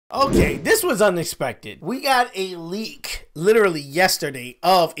Okay, this was unexpected. We got a leak literally yesterday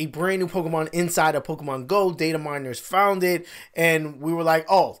of a brand new Pokemon inside of Pokemon Go. Data miners found it, and we were like,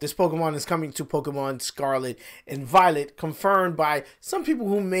 oh, this Pokemon is coming to Pokemon Scarlet and Violet, confirmed by some people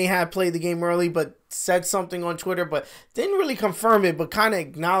who may have played the game early, but said something on Twitter, but didn't really confirm it, but kind of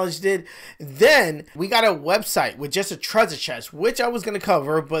acknowledged it. Then we got a website with just a treasure chest, which I was going to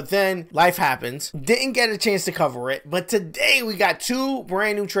cover, but then life happens. Didn't get a chance to cover it, but today we got two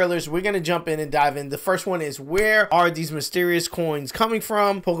brand new trailers. We're going to jump in and dive in. The first one is, where are these mysterious coins coming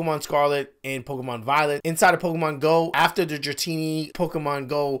from? Pokemon Scarlet and Pokemon Violet. Inside of Pokemon Go, after the Dratini Pokemon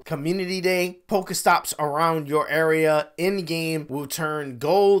Go Community Day, Pokestops around your area in game will turn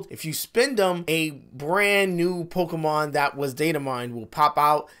gold. If you spend them, a brand new Pokemon that was data mined will pop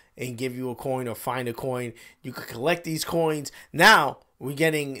out and give you a coin or find a coin. You can collect these coins. Now we're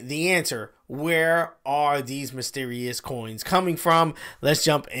getting the answer. Where are these mysterious coins coming from? Let's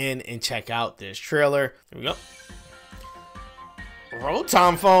jump in and check out this trailer. Here we go. Roll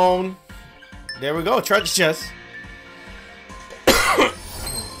Tom phone. There we go. Treasure chest.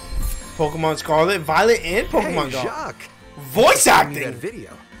 Pokemon Scarlet, Violet, and Pokemon Go. Jacques. Voice acting. That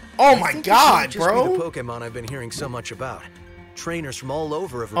video. Oh my God, bro! Be the Pokemon I've been hearing so much about. Trainers from all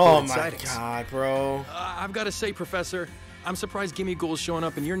over have reported sightings. Oh my God, bro! I've got to say, Professor, I'm surprised Gimmighoul's showing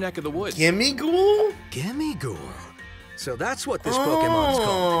up in your neck of the woods. Gimmighoul? Gimmighoul. So that's what this Pokemon's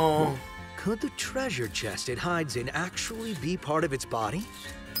called. Could the treasure chest it hides in actually be part of its body?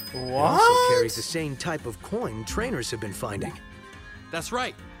 What? It also carries the same type of coin trainers have been finding. That's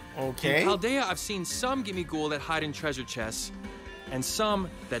right. Okay. In Paldea, I've seen some Gimmighoul that hide in treasure chests, and some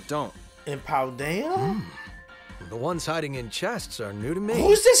that don't. In Paldea? The ones hiding in chests are new to me.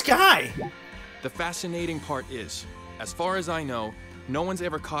 Who's this guy? The fascinating part is, as far as I know, no one's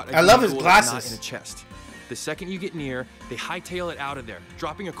ever caught a I love his Gimmighoul glasses. not in a chest. The second you get near, they hightail it out of there,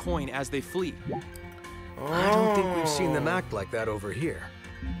 dropping a coin as they flee. I don't think we've seen them act like that over here.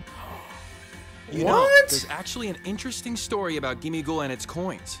 You know, there's actually an interesting story about Gimmighoul and its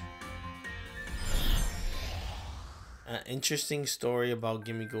coins. An interesting story about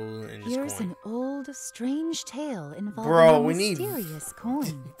Gimmighoul and his Here's coin. an old, strange tale involving Bro, a mysterious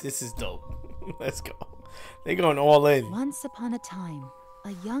coin. This is dope. Let's go. They're going all in. Once upon a time,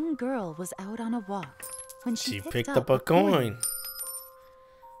 a young girl was out on a walk when she picked up a coin.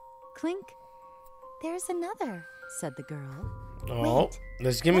 Clink. There's another, said the girl. Oh, wait,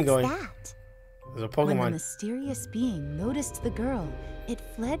 there's Gimmighoul. What's that? There's a Pokemon. When the mysterious being noticed the girl, it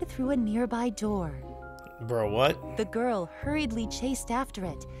fled through a nearby door. Bro, what? The girl hurriedly chased after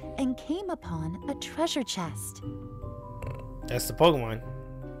it and came upon a treasure chest. That's the Pokemon.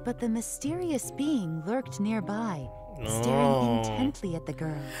 But the mysterious being lurked nearby, staring intently at the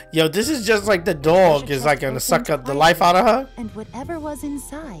girl. Yo, this is just like the dog is like gonna suck up the life out of her. And whatever was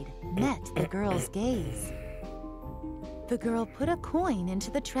inside met the girl's gaze. The girl put a coin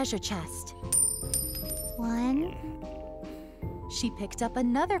into the treasure chest. 1. She picked up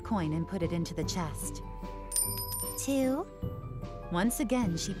another coin and put it into the chest. 2. Once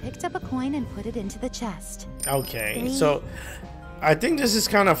again, she picked up a coin and put it into the chest. Okay, 3. so I think this is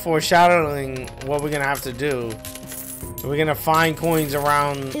kind of foreshadowing what we're gonna have to do. We're gonna find coins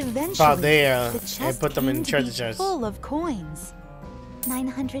around Paldea and put them in treasure chests. Full of coins.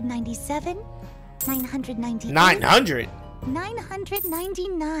 997, 998. 900.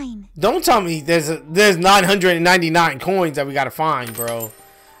 999. Don't tell me there's 999 coins that we gotta find, bro.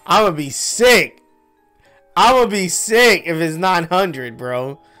 I'm gonna be sick. I'm gonna be sick if it's 900,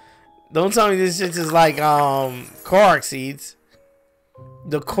 bro. Don't tell me this shit is like Korok seeds.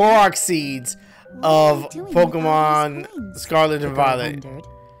 The Korok seeds of Pokemon Scarlet and Violet.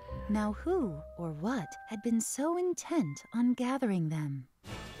 Now who or what had been so intent on gathering them?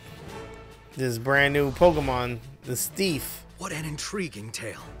 This brand new Pokemon, the thief. What an intriguing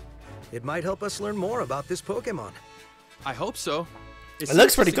tale. It might help us learn more about this Pokemon. I hope so. It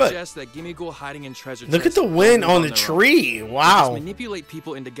looks pretty good. That Gimmighoul hiding in treasure Look at the wind on the tree. Wow. Just manipulate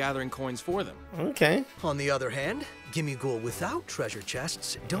people into gathering coins for them. Okay. On the other hand, Gimmighoul without treasure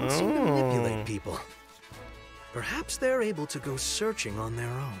chests don't seem to manipulate people. Perhaps they're able to go searching on their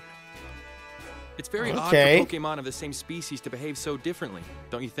own. It's very odd for Pokemon of the same species to behave so differently,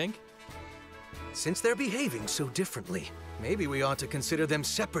 don't you think? Since they're behaving so differently, maybe we ought to consider them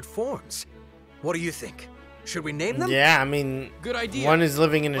separate forms. What do you think? Should we name them? Yeah, I mean, good idea. One is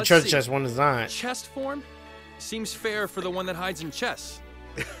living in a treasure chest, one is not. Chest form? Seems fair for the one that hides in chests.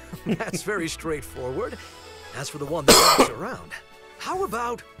 That's very straightforward. As for the one that walks around, how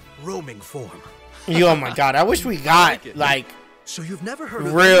about roaming form? Oh my God, I wish we got like So you've never heard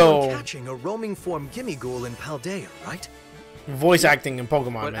of real anyone catching a roaming form Gimmighoul in Paldea, right? voice acting in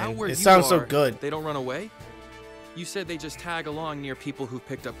Pokemon, But out man. where It you sounds so are, good. They don't run away? You said they just tag along near people who've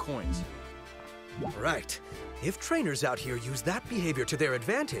picked up coins. Right. If trainers out here use that behavior to their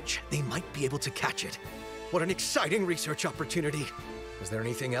advantage, they might be able to catch it. What an exciting research opportunity. Is there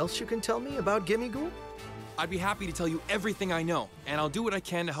anything else you can tell me about Gimmighoul? I'd be happy to tell you everything I know, and I'll do what I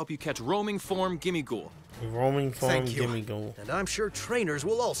can to help you catch roaming form Gimmighoul. Roaming form Thank you. Gimmighoul. And I'm sure trainers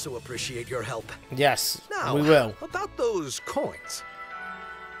will also appreciate your help. Yes, Now, we will. about those coins.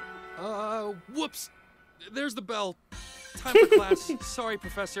 Whoops. There's the bell. Time for class. Sorry,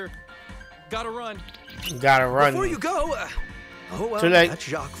 Professor. Gotta run. Gotta run. Before you go, oh well, Too late. that's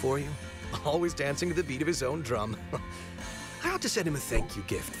Jacques for you. Always dancing to the beat of his own drum. I ought to send him a thank you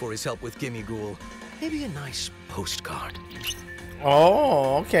gift for his help with Gimmighoul. Maybe a nice postcard.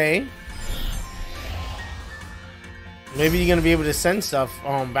 Oh, okay. Maybe you're gonna be able to send stuff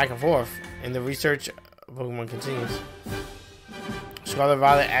back and forth, and the research Pokemon continues. Scarlet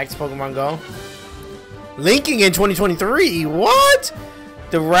Violet X Pokemon Go. Linking in 2023. What?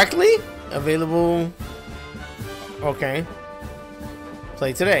 Directly available. Okay.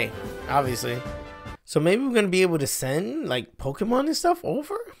 Play today, obviously. So maybe we're gonna be able to send like Pokemon and stuff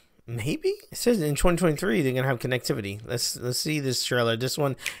over. Maybe it says in 2023 they're gonna have connectivity. Let's see this trailer. This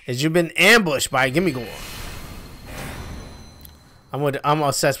one is you've been ambushed by Gimmighoul. I'm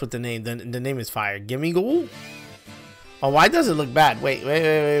obsessed with the name. The name is fire. Gimmighoul. Oh, why does it look bad? Wait.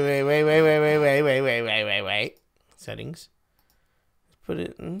 Settings. Put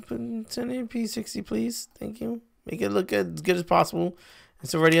it in 1080p 60, please. Thank you. Make it look as good as possible.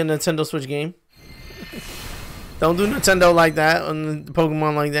 It's already a Nintendo Switch game. Don't do Nintendo like that on the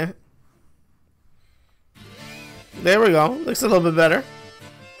Pokemon like that. There we go. Looks a little bit better.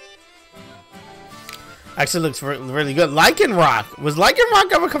 Actually looks really good. Lycanroc. Was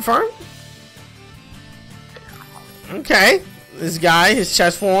Lycanroc ever confirmed? Okay. This guy, his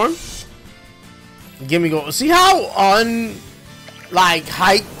chest form. Gimmighoul. See how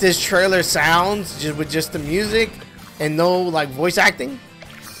hyped this trailer sounds just with just the music and no like voice acting?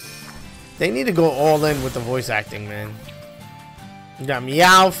 They need to go all in with the voice acting, man. You got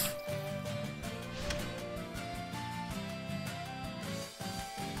Meowth.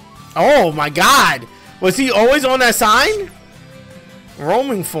 Oh my god. Was he always on that sign?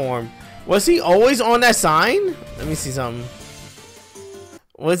 Roaming form. Was he always on that sign? Let me see something.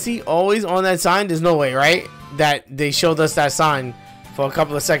 Was he always on that sign? There's no way, right? That they showed us that sign for a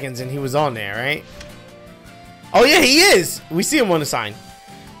couple of seconds and he was on there, right? Oh yeah, he is. We see him on the sign.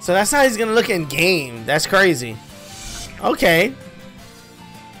 So that's how he's gonna look in game. That's crazy. Okay.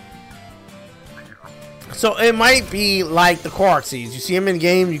 So it might be like the Korok seeds. You see him in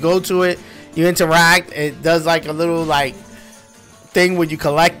game, you go to it, you interact, it does like a little like thing where you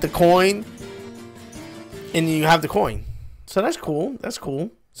collect the coin and you have the coin. So that's cool. That's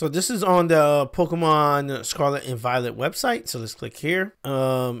cool. So this is on the Pokemon Scarlet and Violet website. So let's click here.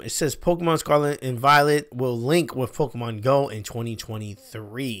 It says Pokemon Scarlet and Violet will link with Pokemon Go in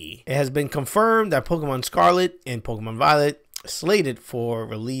 2023. It has been confirmed that Pokemon Scarlet and Pokemon Violet, slated for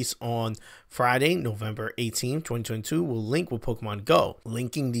release on Friday, November 18, 2022, will link with Pokemon Go.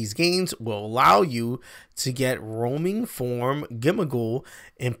 Linking these games will allow you to get roaming form Gimmighoul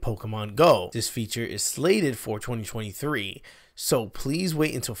in Pokemon Go. This feature is slated for 2023. So please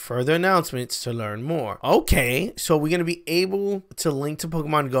wait until further announcements to learn more. Okay, so we're going to be able to link to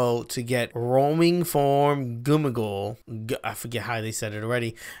Pokemon Go to get roaming form Gimmighoul. I forget how they said it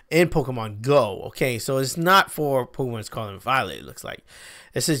already. In Pokemon Go. Okay, so it's not for Pokemon Scarlet and Violet, it looks like.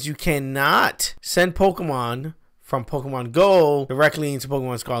 It says you cannot send Pokemon from Pokemon Go directly into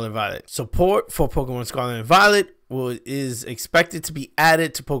Pokemon Scarlet and Violet. Support for Pokemon Scarlet and Violet is expected to be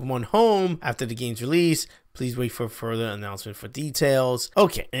added to Pokemon Home after the game's release. Please wait for further announcement for details.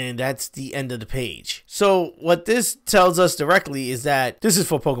 Okay, and that's the end of the page. So what this tells us directly is that this is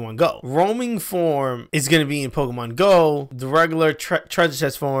for Pokemon Go. Roaming form is going to be in Pokemon Go. The regular treasure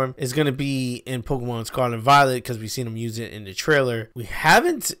chest form is going to be in Pokemon Scarlet and Violet because we've seen them use it in the trailer. We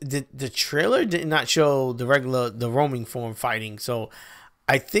haven't, the trailer did not show the roaming form fighting. So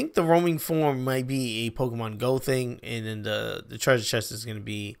I think the roaming form might be a Pokemon Go thing, and then the treasure chest is going to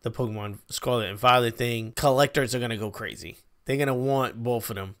be the Pokemon Scarlet and Violet thing. Collectors are going to go crazy. They're going to want both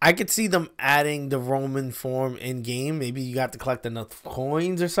of them. I could see them adding the roaming form in game. Maybe you got to collect enough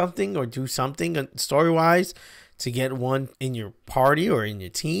coins or something, or do something story-wise to get one in your party or in your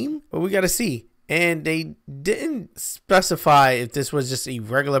team. But we got to see. And they didn't specify if this was just a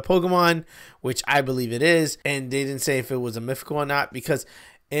regular Pokemon, which I believe it is. And they didn't say if it was a mythical or not, because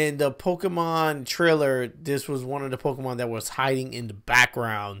in the Pokemon trailer, this was one of the Pokemon that was hiding in the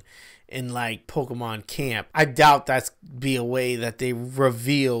background in like Pokemon Camp. I doubt that's be a way that they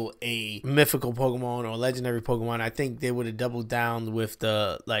reveal a mythical Pokemon or legendary Pokemon. I think they would have doubled down with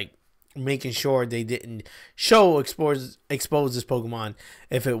the like making sure they didn't expose this Pokemon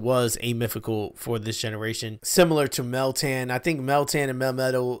if it was a mythical for this generation. Similar to Meltan, I think Meltan and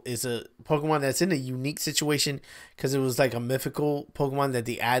Melmetal is a Pokemon that's in a unique situation because it was like a mythical Pokemon that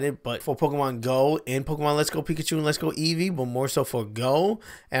they added, but for Pokemon Go and Pokemon Let's Go Pikachu and Let's Go Eevee, but more so for Go.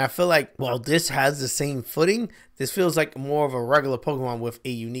 And I feel like, well, this has the same footing. This feels like more of a regular Pokemon with a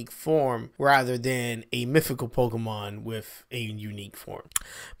unique form rather than a mythical Pokemon with a unique form.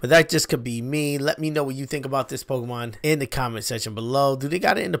 But that just could be me. Let me know what you think about this Pokemon in the comment section below. Do they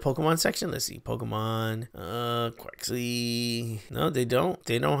got it in the Pokemon section? Let's see. Pokemon. Quaxly. No, they don't.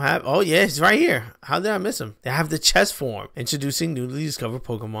 They don't have. Oh, yeah, it's right here. How did I miss him? They have the chest form. Introducing newly discovered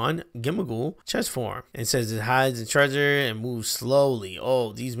Pokemon Gimmighoul chest form. It says it hides in treasure and moves slowly.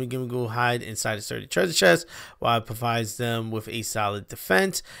 Oh, these Gimmighoul hide inside a sturdy treasure chest while it provides them with a solid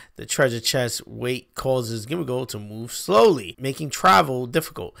defense. The treasure chest weight causes Gimmighoul to move slowly, making travel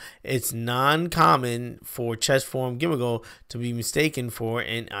difficult. It's non-common for chest form Gimmighoul to be mistaken for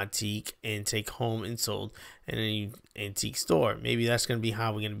an antique and take home and sold in an antique store. Maybe that's going to be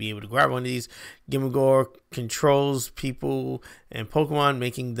how we're going to be able to grab one of these. Gimmighoul controls people and Pokemon,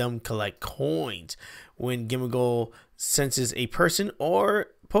 making them collect coins. When Gimmighoul senses a person or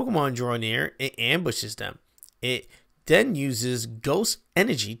Pokemon draw near, it ambushes them. It then uses ghost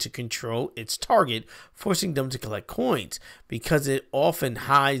energy to control its target, forcing them to collect coins. Because it often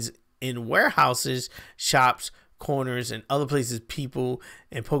hides in warehouses, shops, corners, and other places people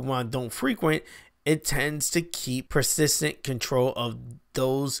and Pokemon don't frequent, it tends to keep persistent control of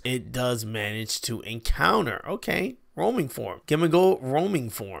those it does manage to encounter. Okay. Roaming form. Gimmighoul roaming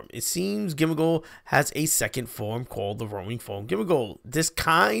form. It seems Gimmighoul has a second form called the roaming form Gimmighoul. This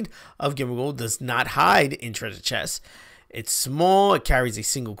kind of Gimmighoul does not hide in treasure chests. It's small, it carries a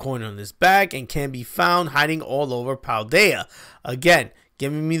single coin on its back, and can be found hiding all over Paldea. Again,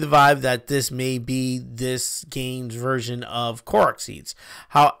 giving me the vibe that this may be this game's version of Korok seeds.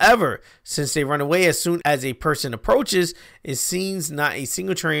 However, since they run away as soon as a person approaches, it seems not a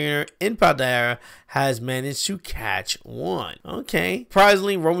single trainer in Paldea has managed to catch one. Okay.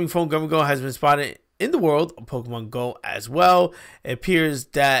 Surprisingly, roaming form Gimmighoul has been spotted in the world of Pokemon Go as well. It appears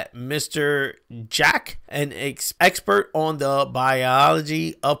that Mr. Jack, an expert on the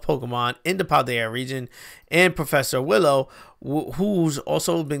biology of Pokemon in the Paldea region, and Professor Willow, who's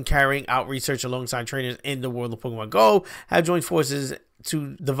also been carrying out research alongside trainers in the world of Pokemon Go, have joined forces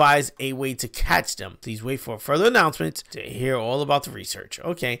to devise a way to catch them. Please wait for further announcements to hear all about the research.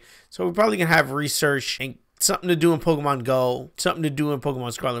 Okay, so we're probably gonna have research and something to do in Pokemon Go, something to do in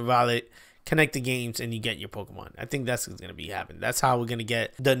Pokemon Scarlet and Violet. Connect the games and you get your Pokemon. I think that's what's going to be happening. That's how we're going to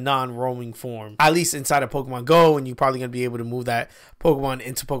get the non-roaming form, at least inside of Pokemon Go, and you're probably going to be able to move that Pokemon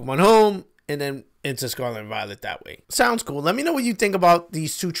into Pokemon Home and then into Scarlet and Violet that way. Sounds cool. Let me know what you think about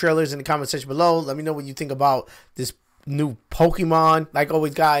these two trailers in the comment section below. Let me know what you think about this new Pokemon. Like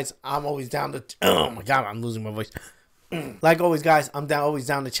always, guys, I'm always down to... Oh my God, I'm losing my voice. Like always, guys, I'm always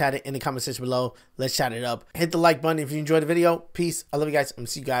down to chat it in the comment section below. Let's chat it up. Hit the like button if you enjoyed the video. Peace. I love you guys. I'm going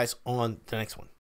to see you guys on the next one.